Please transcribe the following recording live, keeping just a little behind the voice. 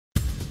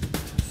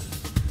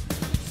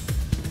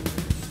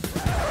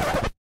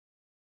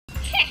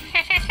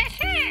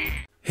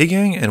Hey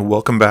gang, and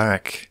welcome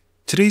back.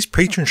 Today's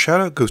patron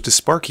shoutout goes to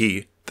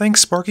Sparky.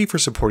 Thanks Sparky for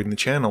supporting the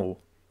channel.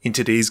 In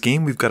today's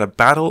game we've got a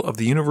Battle of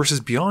the Universes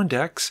Beyond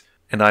decks,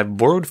 and I've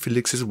borrowed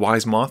Felix's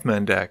Wise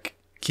Mothman deck,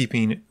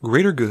 keeping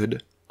Greater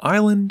Good,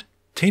 Island,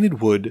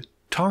 Tainted Wood,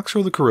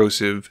 Toxrill the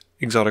Corrosive,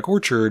 Exotic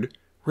Orchard,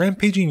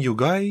 Rampaging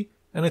Yogai,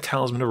 and a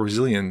Talisman of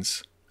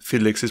Resilience.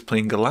 Felix is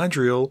playing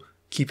Galadriel,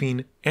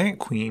 keeping Ant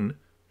Queen,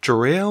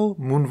 Jarael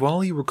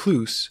Moonvalley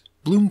Recluse,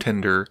 Bloom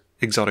Tender,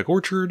 Exotic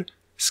Orchard,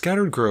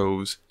 Scattered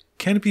Groves,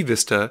 Canopy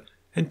Vista,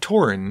 and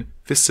Tauren,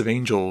 Fists of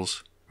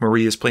Angels.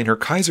 Marie is playing her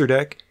Kaiser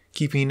deck,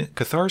 keeping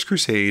Cathar's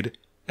Crusade,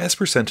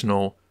 Esper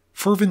Sentinel,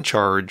 Fervent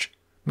Charge,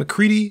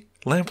 McCready,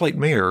 Lamplight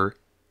Mare,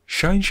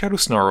 Shine Shadow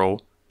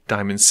Snarl,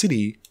 Diamond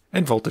City,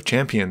 and Vault of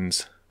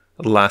Champions.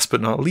 Last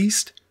but not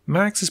least,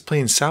 Max is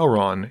playing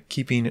Sauron,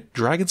 keeping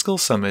Dragonskull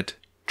Summit,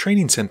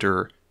 Training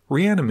Center,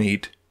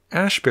 Reanimate,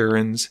 Ash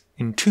Barrens,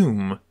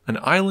 Entomb, an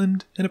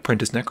Island, and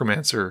Apprentice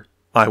Necromancer.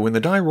 I win the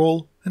die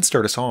roll and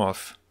start us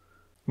off.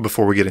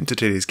 Before we get into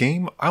today's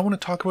game, I want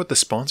to talk about the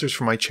sponsors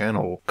for my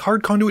channel.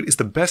 Card Conduit is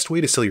the best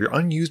way to sell your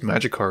unused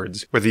Magic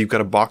cards. Whether you've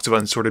got a box of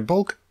unsorted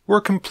bulk or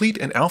a complete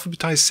and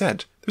alphabetized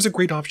set, there's a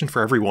great option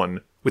for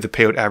everyone. With a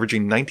payout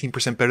averaging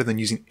 19% better than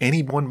using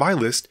any one buy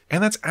list,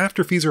 and that's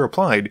after fees are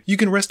applied, you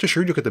can rest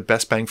assured you'll get the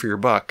best bang for your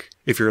buck.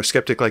 If you're a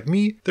skeptic like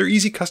me, their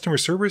easy customer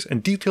service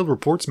and detailed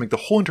reports make the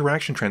whole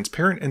interaction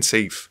transparent and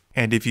safe.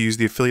 And if you use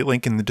the affiliate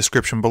link in the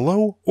description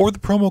below, or the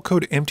promo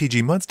code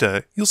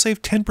MTGMUDSTA, you'll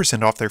save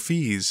 10% off their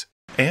fees.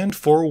 And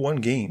 401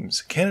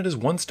 Games, Canada's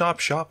one-stop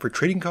shop for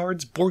trading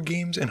cards, board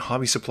games, and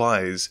hobby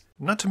supplies.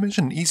 Not to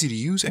mention an easy to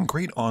use and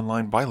great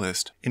online buy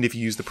list. And if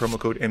you use the promo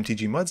code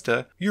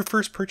MTGMUDSTA, your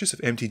first purchase of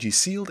MTG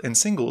sealed and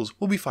singles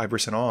will be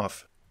 5%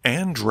 off.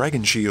 And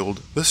Dragon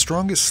Shield, the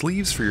strongest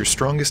sleeves for your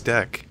strongest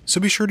deck. So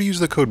be sure to use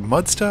the code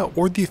MUDSTA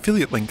or the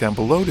affiliate link down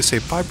below to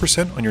save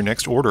 5% on your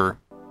next order.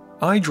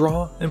 I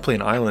draw and play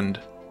an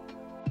island.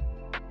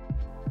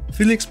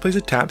 Felix plays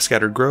a tap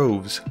Scattered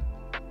Groves.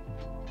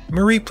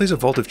 Marie plays a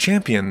Vault of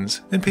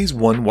Champions and pays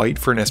 1 white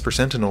for an Esper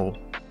Sentinel.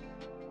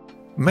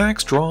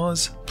 Max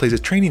draws, plays a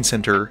Training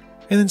Center,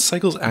 and then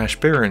cycles Ash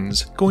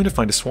Barrens, going to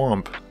find a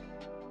swamp.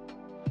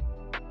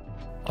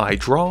 I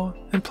draw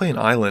and play an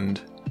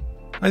island.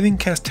 I then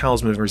cast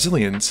Talisman of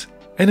Resilience,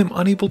 and am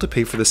unable to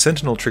pay for the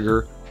Sentinel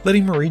trigger,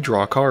 letting Marie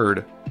draw a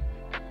card.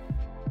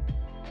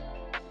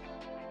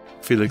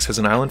 Felix has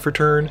an island for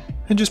turn,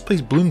 and just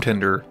plays Bloom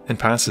Tender, and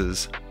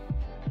passes.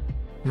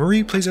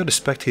 Marie plays out a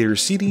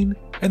Spectator's Seating,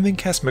 and then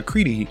casts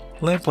McCready,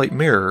 Lamplight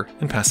Mare,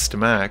 and passes to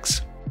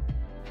Max.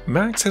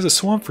 Max has a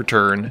Swamp for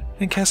turn,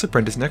 and casts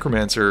Apprentice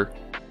Necromancer.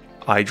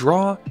 I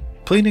draw,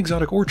 play an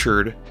Exotic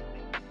Orchard,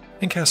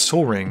 and cast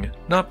Soul Ring,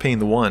 not paying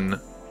the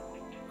 1.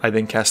 I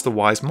then cast the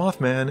Wise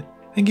Mothman,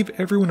 and give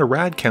everyone a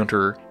rad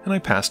counter, and I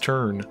pass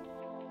turn.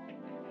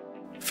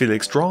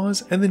 Felix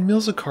draws, and then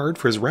mills a card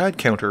for his rad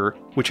counter,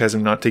 which has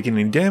him not taking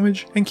any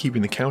damage and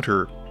keeping the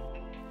counter.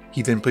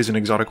 He then plays an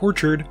Exotic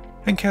Orchard,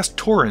 and casts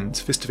Tauren's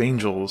Fist of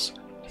Angels.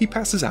 He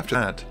passes after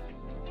that.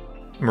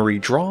 Marie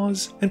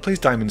draws, and plays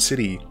Diamond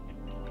City.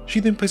 She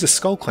then plays a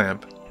Skull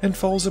Clamp, and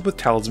follows up with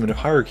Talisman of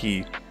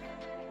Hierarchy.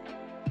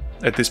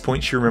 At this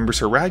point she remembers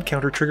her rad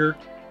counter trigger,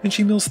 and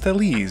she mills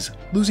Thalise,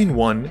 losing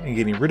 1 and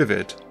getting rid of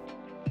it.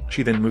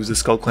 She then moves the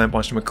Skull Clamp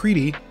onto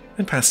McCready,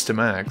 and passes to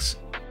Max.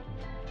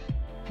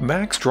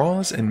 Max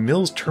draws and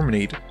mills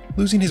Terminate,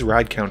 losing his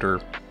rad counter.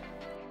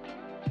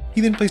 He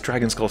then plays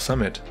Dragonskull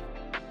Summit.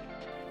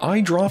 I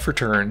draw for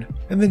turn,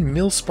 and then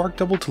mill Spark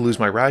Double to lose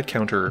my rad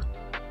counter.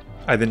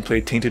 I then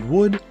play Tainted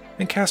Wood,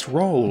 and cast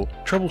Raoul,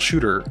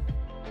 Troubleshooter,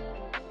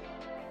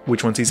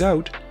 which once he's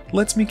out,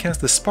 lets me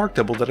cast the Spark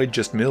Double that I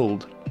just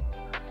milled.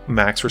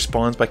 Max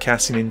responds by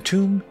casting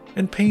Entomb,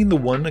 and paying the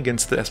 1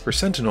 against the Esper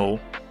Sentinel,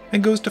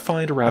 and goes to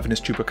find a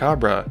Ravenous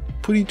Chupacabra,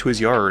 putting to his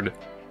yard.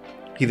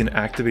 He then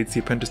activates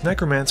the Apprentice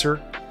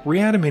Necromancer,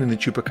 reanimating the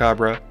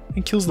Chupacabra,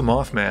 and kills the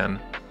Mothman.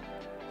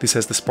 This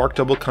has the Spark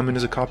Double come in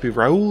as a copy of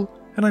Raoul,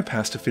 and I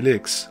pass to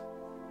Felix.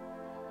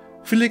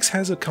 Felix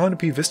has a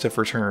Canopy Vista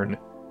for turn,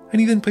 and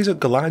he then plays out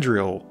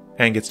Galadriel,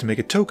 and gets to make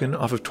a token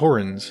off of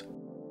Tauren's.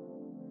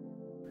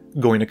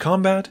 Going to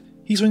combat,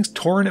 he swings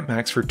Tauren at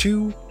Max for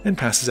 2, and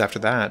passes after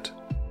that.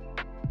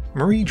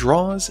 Marie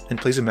draws and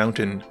plays a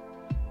mountain.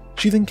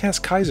 She then casts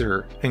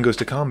Kaiser, and goes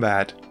to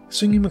combat,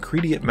 swinging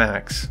McCready at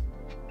Max.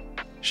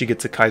 She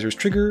gets a Kaiser's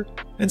trigger,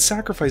 and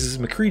sacrifices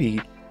McCready,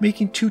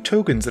 making 2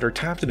 tokens that are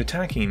tapped and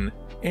attacking,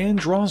 and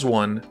draws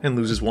 1 and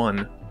loses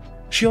 1.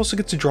 She also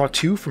gets to draw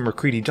 2 from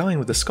McCready dying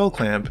with a Skull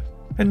Clamp,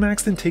 and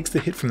Max then takes the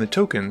hit from the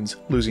tokens,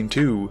 losing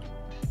 2.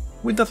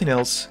 With nothing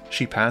else,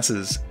 she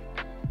passes.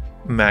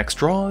 Max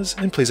draws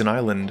and plays an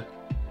island.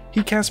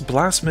 He casts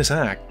Blasphemous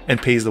Act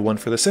and pays the 1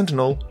 for the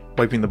Sentinel,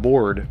 wiping the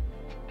board.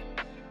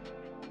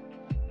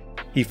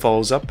 He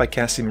follows up by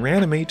casting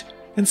Reanimate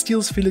and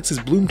steals Felix's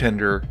Bloom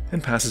Tender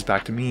and passes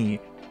back to me.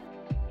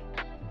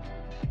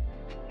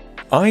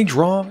 I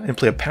draw and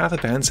play a Path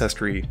of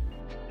Ancestry.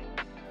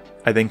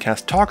 I then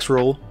cast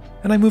Toxrill,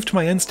 and I move to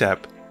my end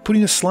step,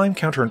 putting a slime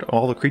counter on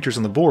all the creatures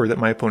on the board that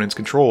my opponents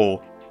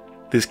control.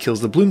 This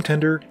kills the Bloom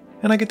Tender,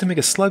 and I get to make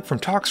a slug from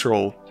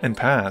Toxrill and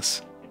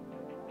pass.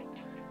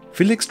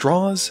 Felix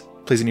draws,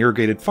 plays an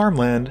irrigated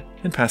farmland,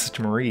 and passes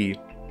to Marie.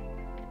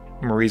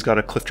 Marie's got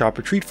a Cliff Drop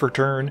Retreat for a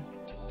turn,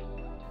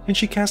 and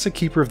she casts a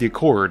Keeper of the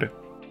Accord.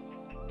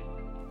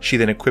 She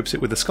then equips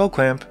it with a Skull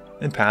Clamp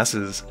and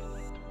passes.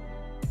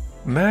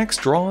 Max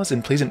draws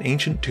and plays an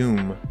Ancient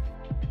Tomb.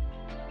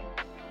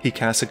 He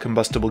casts a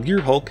Combustible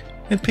Gear Hulk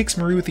and picks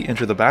Marie with the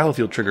Enter the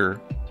Battlefield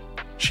trigger.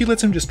 She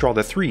lets him just draw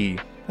the 3,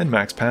 and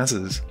Max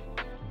passes.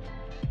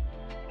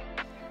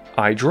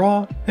 I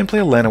draw and play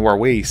a Llanowar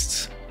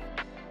Wastes.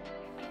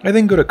 I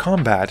then go to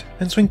combat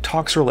and swing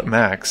Toxrill at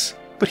Max,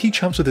 but he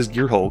chumps with his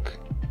Gear Hulk.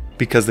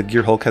 Because the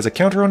Gear Hulk has a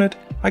counter on it,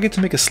 I get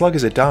to make a slug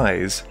as it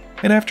dies,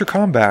 and after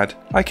combat,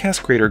 I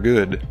cast Greater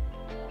Good.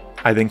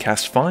 I then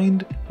cast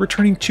Find,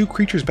 returning 2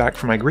 creatures back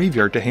from my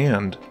graveyard to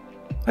hand.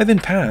 I then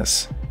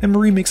pass, and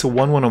Marie makes a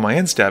 1/1 on my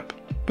end step,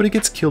 but it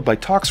gets killed by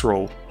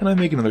Toxrill, and I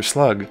make another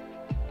slug.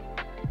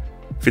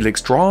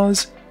 Felix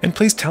draws, and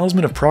plays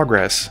Talisman of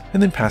Progress,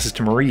 and then passes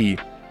to Marie.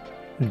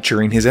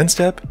 During his end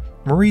step,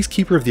 Marie's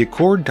Keeper of the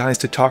Accord dies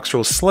to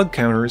Toxrill's slug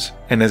counters,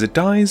 and as it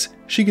dies,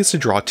 she gets to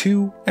draw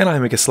 2, and I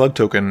make a slug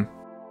token.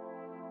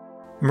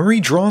 Marie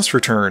draws for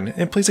turn,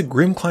 and plays a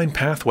Grimcline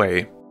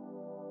Pathway,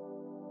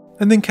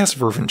 and then casts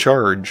Fervent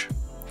Charge.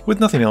 With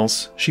nothing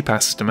else, she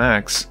passes to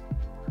Max.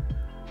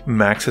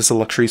 Max has a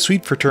Luxury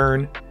Suite for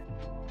turn,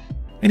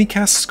 and he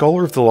casts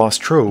Scholar of the Lost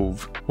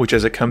Trove, which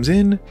as it comes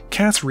in,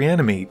 casts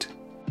Reanimate.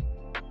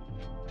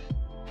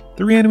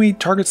 The Reanimate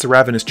targets the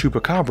Ravenous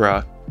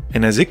Chupacabra,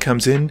 and as it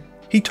comes in,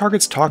 he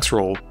targets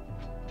Toxrill.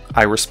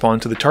 I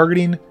respond to the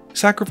targeting,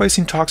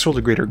 sacrificing Toxrill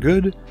to Greater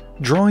Good,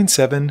 drawing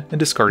 7 and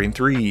discarding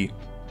 3.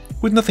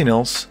 With nothing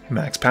else,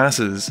 Max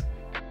passes.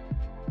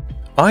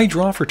 I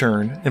draw for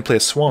turn and play a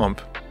Swamp.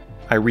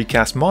 I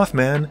recast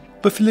Mothman,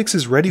 but Felix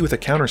is ready with a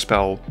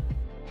counterspell.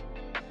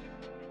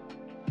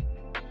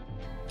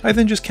 I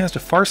then just cast a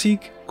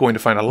Farseek, going to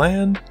find a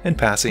land, and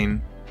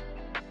passing.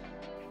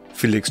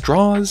 Felix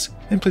draws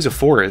and plays a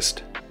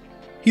Forest.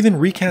 He then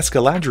recasts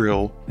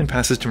Galadriel and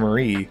passes to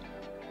Marie.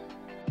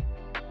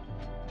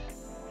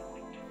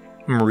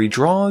 Marie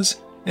draws,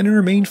 and in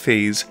her main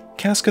phase,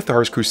 casts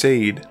Cathar's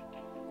Crusade.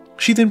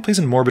 She then plays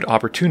a Morbid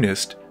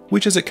Opportunist,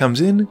 which as it comes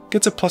in,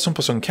 gets a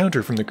 +1/+1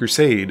 counter from the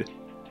Crusade.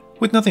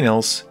 With nothing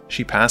else,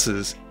 she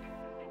passes.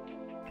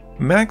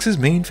 Max's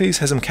main phase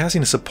has him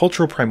casting a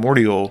Sepulchral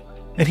Primordial,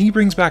 and he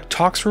brings back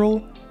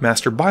Toxrill,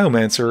 Master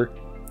Biomancer,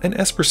 and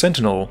Esper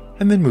Sentinel,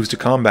 and then moves to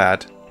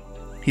combat.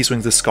 He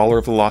swings the Scholar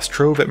of the Lost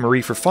Trove at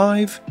Marie for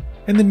 5,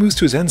 and then moves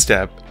to his end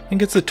step, and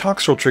gets the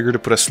Toxrill trigger to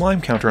put a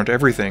slime counter onto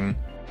everything.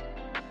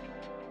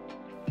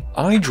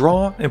 I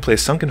draw and play a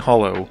Sunken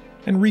Hollow,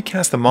 and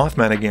recast the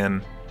Mothman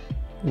again.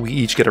 We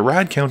each get a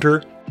rad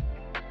counter,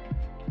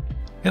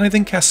 and I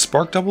then cast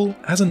Spark Double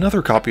as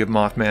another copy of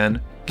Mothman,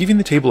 giving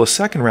the table a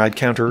second rad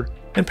counter,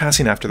 and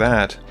passing after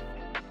that.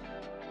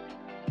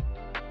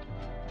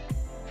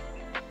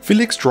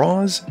 Felix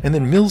draws, and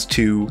then mills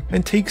 2,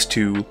 and takes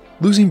 2,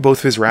 losing both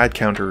of his rad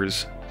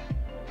counters.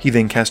 He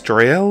then casts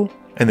Joriel,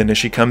 and then as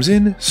she comes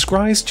in,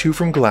 scries 2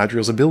 from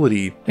Galadriel's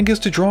ability, and gets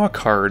to draw a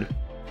card.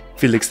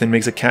 Felix then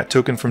makes a cat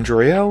token from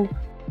Joriel,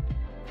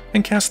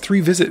 and casts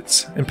 3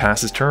 visits, and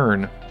passes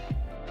turn.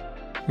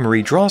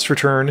 Marie draws for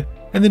turn,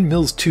 and then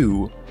mills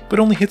 2, but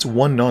only hits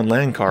 1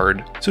 non-land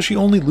card, so she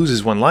only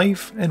loses 1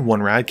 life and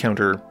 1 rad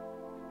counter.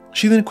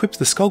 She then equips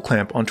the Skull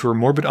Clamp onto her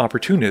Morbid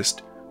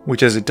Opportunist,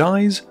 which as it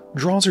dies,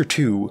 draws her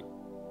 2.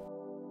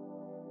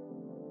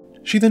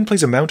 She then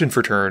plays a Mountain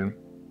for turn.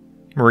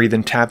 Marie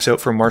then taps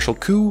out for Martial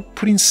Coup,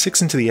 putting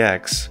 6 into the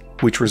X,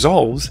 which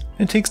resolves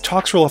and takes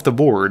Toxrill off the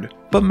board,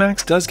 but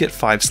Max does get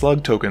 5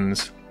 slug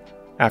tokens.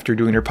 After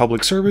doing her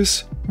public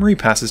service, Marie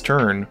passes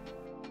turn.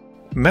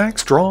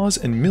 Max draws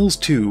and mills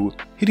 2,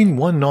 hitting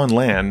 1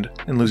 non-land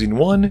and losing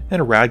 1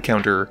 and a rad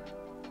counter.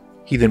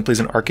 He then plays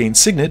an Arcane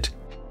Signet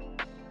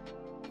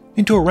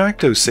into a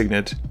Rakdos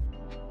Signet,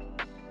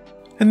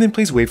 and then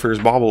plays Wayfarer's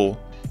Bauble.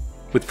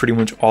 With pretty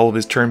much all of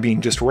his turn being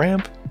just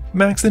ramp,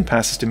 Max then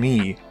passes to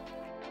me.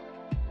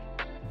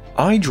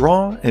 I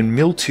draw and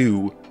mill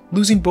 2,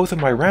 losing both of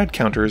my rad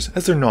counters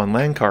as they're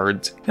non-land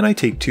cards, and I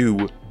take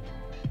 2.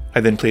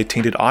 I then play a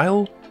Tainted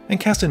Isle and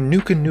cast a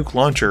Nuke and Nuke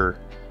Launcher.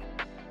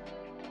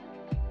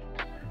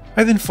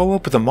 I then follow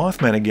up with a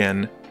Mothman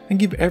again and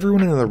give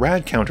everyone another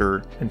rad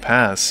counter and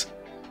pass.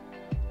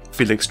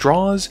 Felix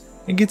draws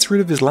and gets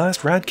rid of his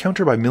last rad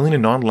counter by milling a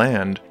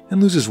non-land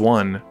and loses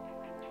 1.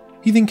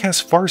 He then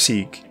casts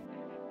Farseek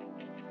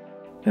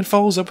and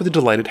follows up with a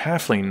Delighted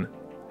Halfling.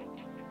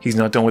 He's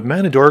not done with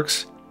Mana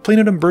Dorks, playing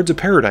out on Birds of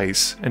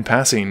Paradise and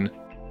passing.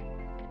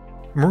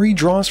 Marie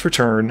draws for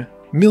turn,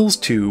 mills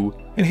 2,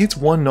 and hits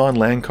 1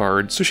 non-land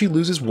card, so she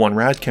loses 1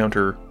 rad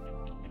counter.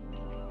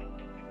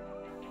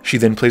 She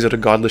then plays out a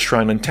Godless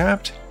Shrine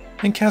untapped,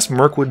 and casts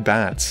Mirkwood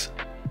Bats.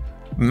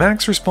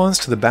 Max responds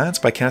to the bats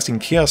by casting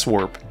Chaos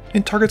Warp,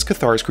 and targets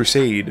Cathar's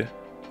Crusade.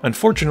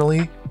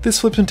 Unfortunately, this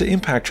flips into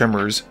Impact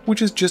Tremors,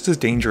 which is just as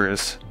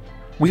dangerous.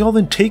 We all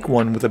then take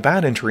 1 with a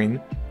bat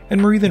entering,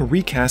 and Marie then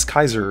recasts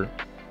Kaiser.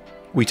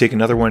 We take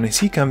another one as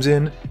he comes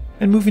in,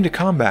 and moving to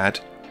combat,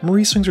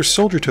 Marie swings her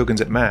soldier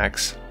tokens at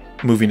max.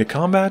 Moving to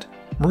combat,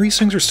 Marie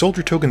swings her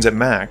soldier tokens at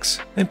max,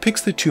 and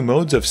picks the two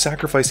modes of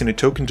sacrificing a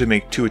token to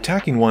make 2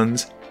 attacking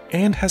ones,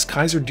 and has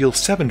Kaiser deal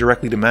 7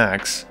 directly to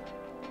max.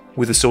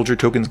 With the soldier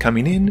tokens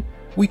coming in,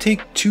 we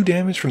take 2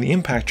 damage from the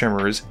impact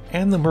tremors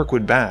and the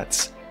Mirkwood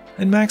bats,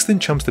 and Max then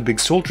chumps the big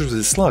soldiers with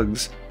his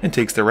slugs and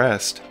takes the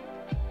rest.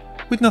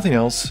 With nothing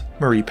else,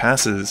 Marie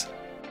passes.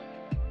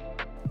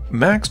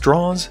 Max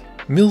draws,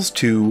 mills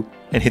 2,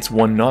 and hits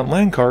 1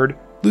 non-land card,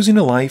 losing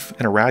a life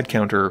and a rad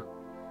counter.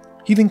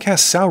 He then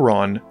casts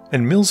Sauron,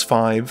 and mills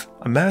 5,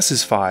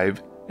 amasses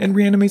 5, and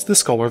reanimates the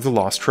Scholar of the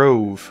Lost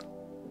Trove.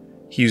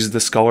 He uses the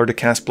Scholar to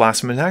cast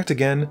Blasphemous Act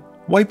again,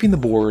 wiping the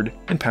board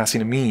and passing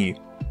to me.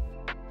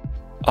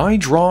 I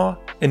draw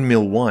and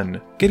mill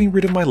 1, getting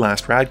rid of my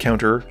last rad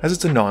counter as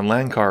it's a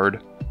non-land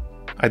card.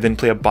 I then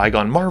play a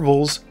Bygone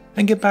Marvels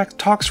and get back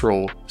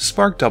Toxrill,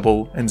 Spark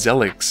Double, and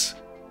Zelix.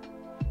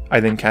 I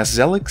then cast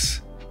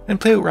Zelix and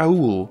play out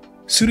Raoul,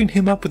 suiting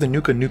him up with a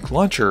Nuke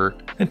launcher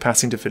and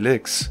passing to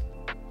Felix.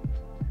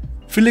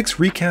 Felix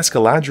recasts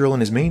Galadriel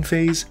in his main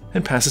phase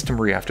and passes to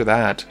Marie after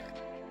that.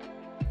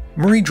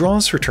 Marie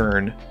draws her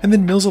turn and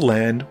then mills a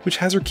land which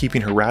has her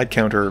keeping her rad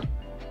counter.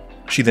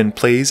 She then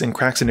plays and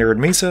cracks an Arid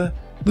Mesa,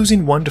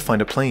 losing 1 to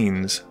find a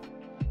Plains.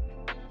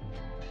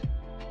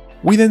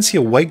 We then see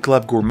a White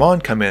Glove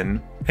Gourmand come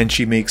in, and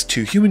she makes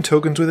 2 human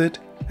tokens with it,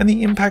 and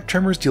the impact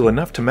tremors deal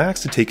enough to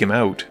Max to take him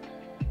out.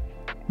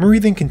 Marie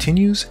then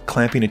continues,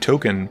 clamping a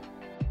token.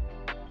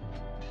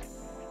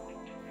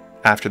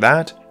 After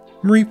that,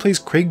 Marie plays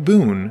Craig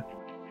Boone,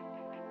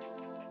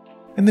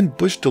 and then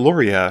Bush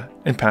Deloria,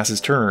 and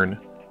passes turn.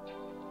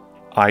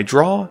 I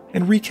draw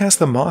and recast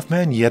the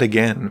Mothman yet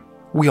again.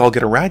 We all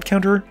get a rad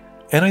counter,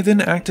 and I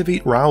then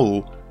activate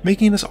Raoul,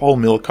 making us all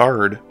mill a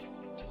card.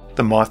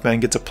 The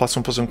Mothman gets a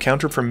 +1/+1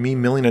 counter from me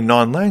milling a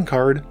non-land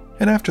card,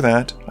 and after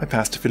that, I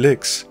pass to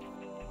Felix.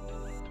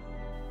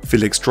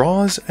 Felix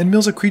draws and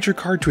mills a creature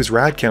card to his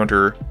rad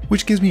counter,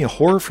 which gives me a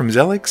Horror from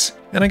Zelix,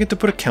 and I get to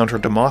put a counter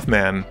onto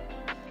Mothman.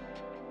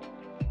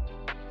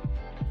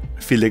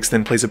 Felix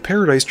then plays a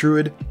Paradise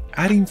Druid,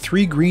 adding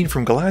 3 green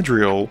from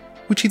Galadriel,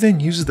 which he then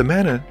uses the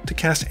mana to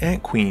cast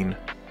Ant Queen.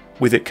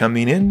 With it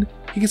coming in,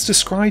 he gets to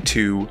scry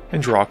 2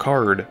 and draw a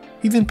card.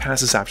 He then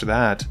passes after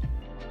that.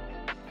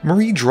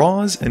 Marie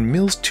draws and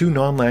mills 2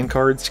 non-land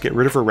cards to get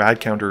rid of her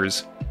rad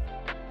counters.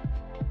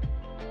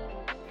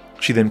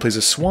 She then plays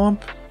a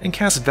Swamp and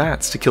casts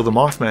Vats to kill the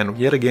Mothman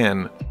yet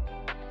again,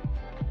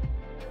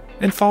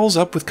 and follows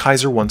up with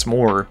Kaiser once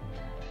more.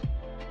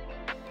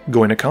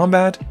 Going to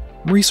combat,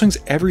 Marie swings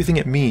everything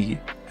at me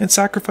and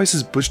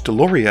sacrifices Bush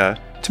Deloria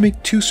to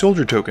make 2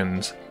 soldier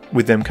tokens.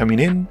 With them coming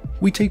in,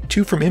 we take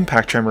 2 from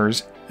impact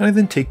tremors, and I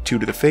then take 2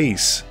 to the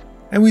face,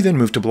 and we then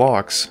move to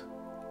blocks.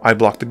 I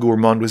block the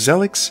Gourmand with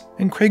Zelix,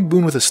 and Craig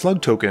Boone with a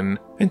slug token,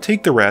 and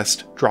take the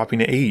rest, dropping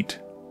to 8.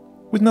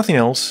 With nothing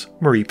else,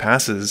 Marie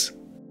passes.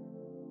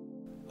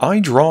 I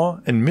draw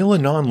and mill a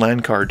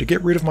non-land card to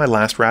get rid of my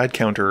last rad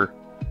counter.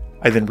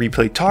 I then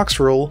replay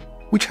Toxrill,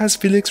 which has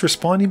Felix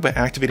responding by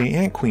activating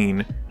Ant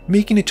Queen,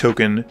 making a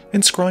token,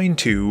 and scrying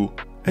 2,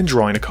 and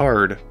drawing a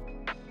card.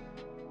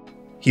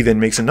 He then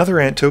makes another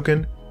Ant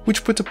token,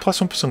 which puts a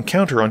 +1/+1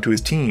 counter onto his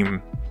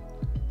team.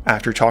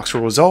 After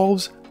Toxrill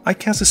resolves, I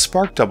cast a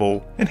Spark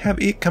Double and have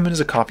it come in as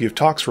a copy of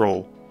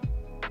Toxrill.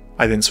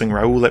 I then swing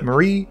Raoul at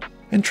Marie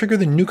and trigger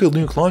the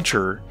Nuke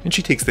launcher, and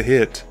she takes the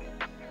hit.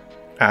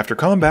 After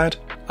combat,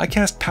 I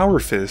cast Power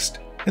Fist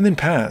and then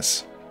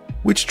pass,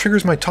 which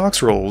triggers my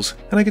Toxrills,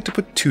 and I get to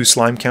put 2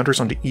 slime counters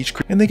onto each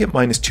creature, and they get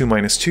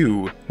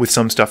 -2/-2. With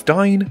some stuff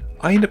dying,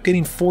 I end up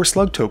getting 4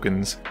 slug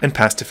tokens and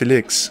pass to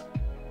Felix.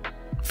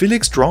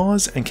 Felix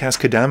draws and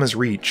casts Kadama's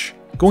Reach,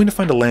 going to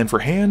find a land for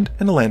hand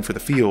and a land for the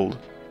field.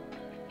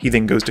 He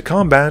then goes to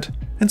combat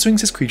and swings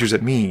his creatures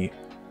at me,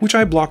 which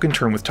I block in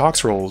turn with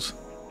Toxrills.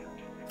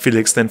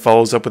 Felix then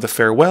follows up with a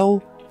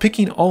Farewell,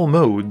 picking all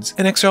modes,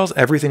 and exiles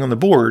everything on the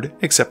board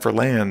except for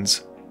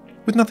lands.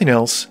 With nothing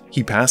else,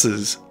 he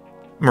passes.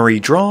 Marie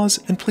draws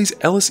and plays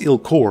Ellis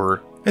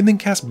Il-Kor, and then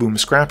casts Boom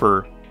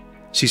Scrapper.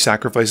 She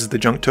sacrifices the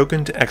junk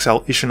token to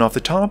exile Ishan off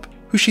the top,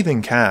 who she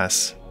then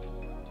casts.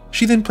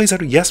 She then plays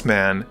out a Yes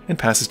Man and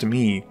passes to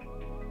me.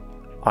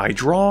 I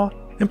draw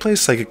and play a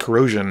Psychic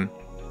Corrosion.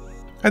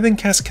 I then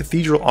cast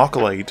Cathedral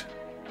Acolyte.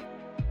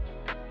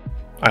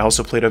 I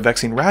also played a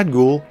Vexing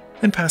Radghoul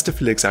and passed to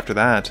Felix after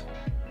that.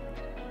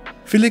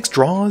 Felix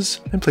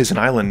draws and plays an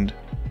island.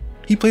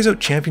 He plays out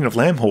Champion of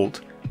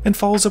Lamholt and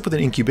follows up with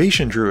an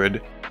Incubation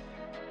Druid,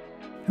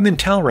 and then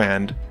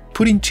Talrand,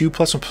 putting 2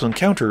 +1/+1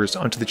 counters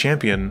onto the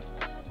champion.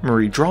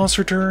 Marie draws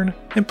her turn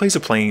and plays a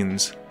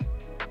Plains.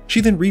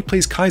 She then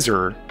replays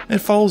Kaiser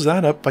and follows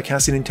that up by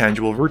casting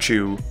Intangible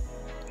Virtue.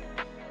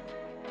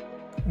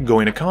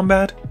 Going to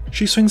combat,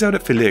 she swings out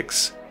at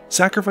Felix,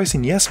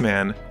 sacrificing Yes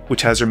Man,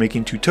 which has her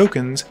making 2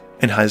 tokens,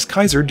 and has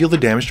Kaiser deal the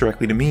damage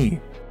directly to me.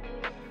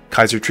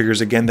 Kaiser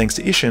triggers again thanks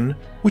to Ishan,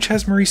 which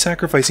has Marie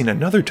sacrificing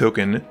another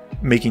token,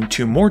 making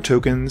 2 more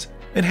tokens,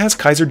 and has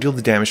Kaiser deal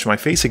the damage to my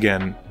face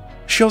again.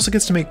 She also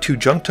gets to make 2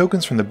 junk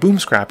tokens from the Boom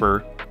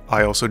Scrapper,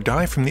 I also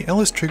die from the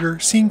Ellis trigger,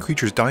 seeing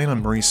creatures dying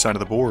on Marie's side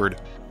of the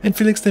board. And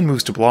Felix then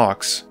moves to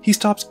blocks. He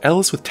stops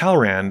Ellis with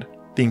Talrand.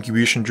 The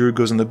Incubation Druid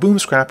goes on the Boom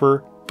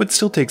Scrapper, but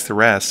still takes the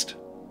rest.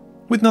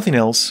 With nothing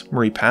else,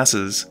 Marie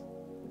passes.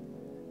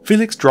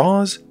 Felix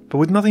draws, but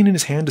with nothing in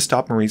his hand to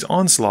stop Marie's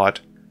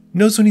onslaught,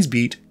 knows when he's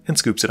beat and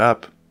scoops it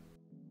up.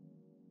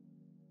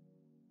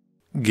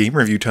 Game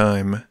review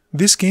time.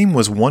 This game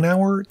was 1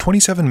 hour,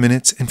 27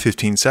 minutes, and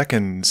 15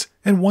 seconds,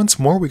 and once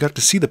more we got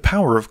to see the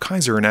power of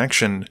Kaiser in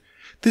action.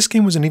 This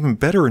game was an even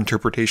better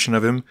interpretation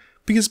of him,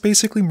 because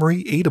basically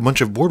Marie ate a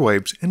bunch of board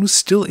wipes and was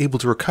still able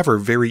to recover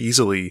very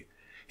easily.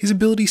 His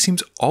ability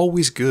seems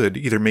always good,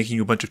 either making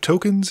you a bunch of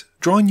tokens,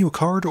 drawing you a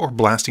card, or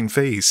blasting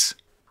face.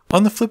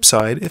 On the flip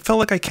side, it felt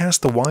like I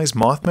cast the Wise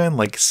Mothman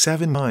like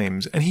 7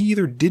 times, and he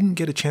either didn't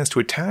get a chance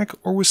to attack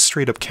or was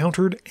straight up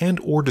countered and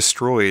or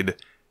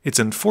destroyed. It's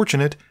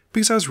unfortunate,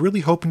 because I was really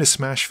hoping to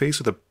smash face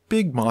with a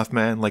big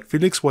Mothman like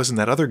Felix was in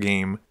that other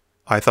game.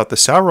 I thought the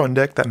Sauron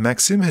deck that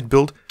Maxim had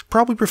built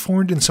probably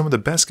performed in some of the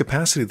best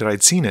capacity that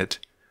I'd seen it.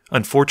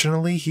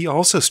 Unfortunately, he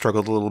also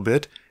struggled a little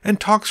bit, and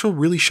Toxrill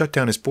really shut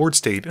down his board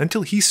state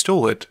until he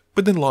stole it,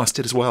 but then lost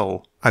it as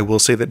well. I will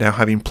say that now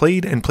having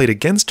played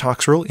against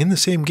Toxrill in the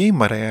same game,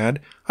 might I add,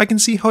 I can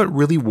see how it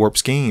really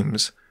warps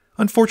games.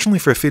 Unfortunately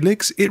for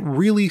Felix, it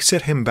really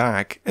set him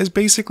back, as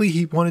basically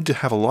he wanted to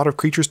have a lot of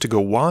creatures to go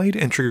wide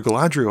and trigger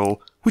Galadriel,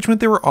 which meant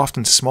they were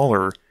often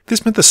smaller.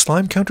 This meant the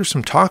slime counters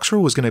from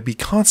Toxrill was going to be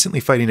constantly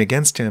fighting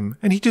against him,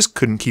 and he just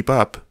couldn't keep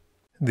up.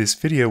 This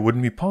video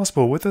wouldn't be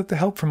possible without the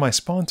help from my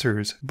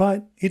sponsors,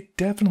 but it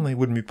definitely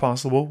wouldn't be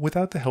possible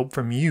without the help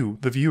from you,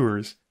 the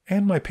viewers,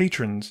 and my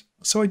patrons.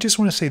 So I just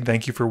want to say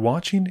thank you for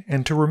watching,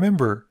 and to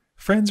remember,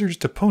 friends are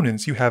just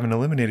opponents you haven't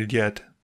eliminated yet.